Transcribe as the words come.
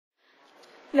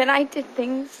that I did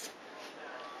things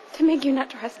to make you not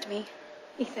trust me,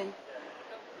 Ethan.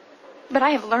 But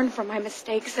I have learned from my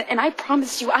mistakes, and I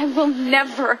promise you I will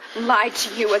never lie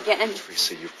to you again.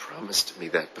 Theresa, you've promised me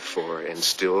that before, and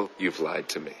still you've lied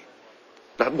to me.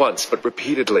 Not once, but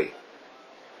repeatedly.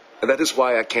 And that is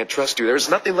why I can't trust you. There's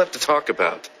nothing left to talk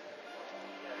about.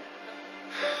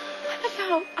 What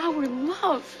about our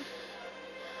love?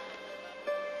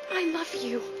 I love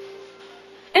you.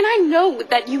 And I know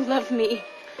that you love me.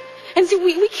 And so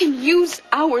we can use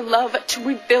our love to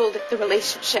rebuild the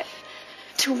relationship.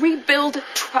 To rebuild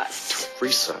trust.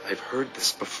 Theresa, I've heard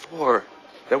this before.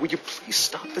 Now will you please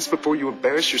stop this before you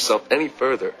embarrass yourself any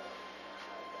further?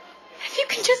 If you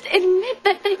can just admit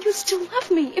that you still love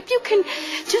me. If you can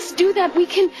just do that, we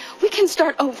can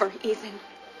start over, Ethan.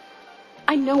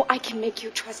 I know I can make you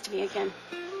trust me again.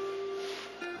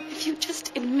 If you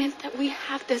just admit that we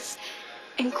have this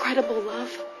incredible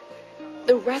love,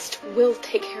 the rest will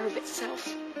take care of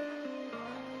itself.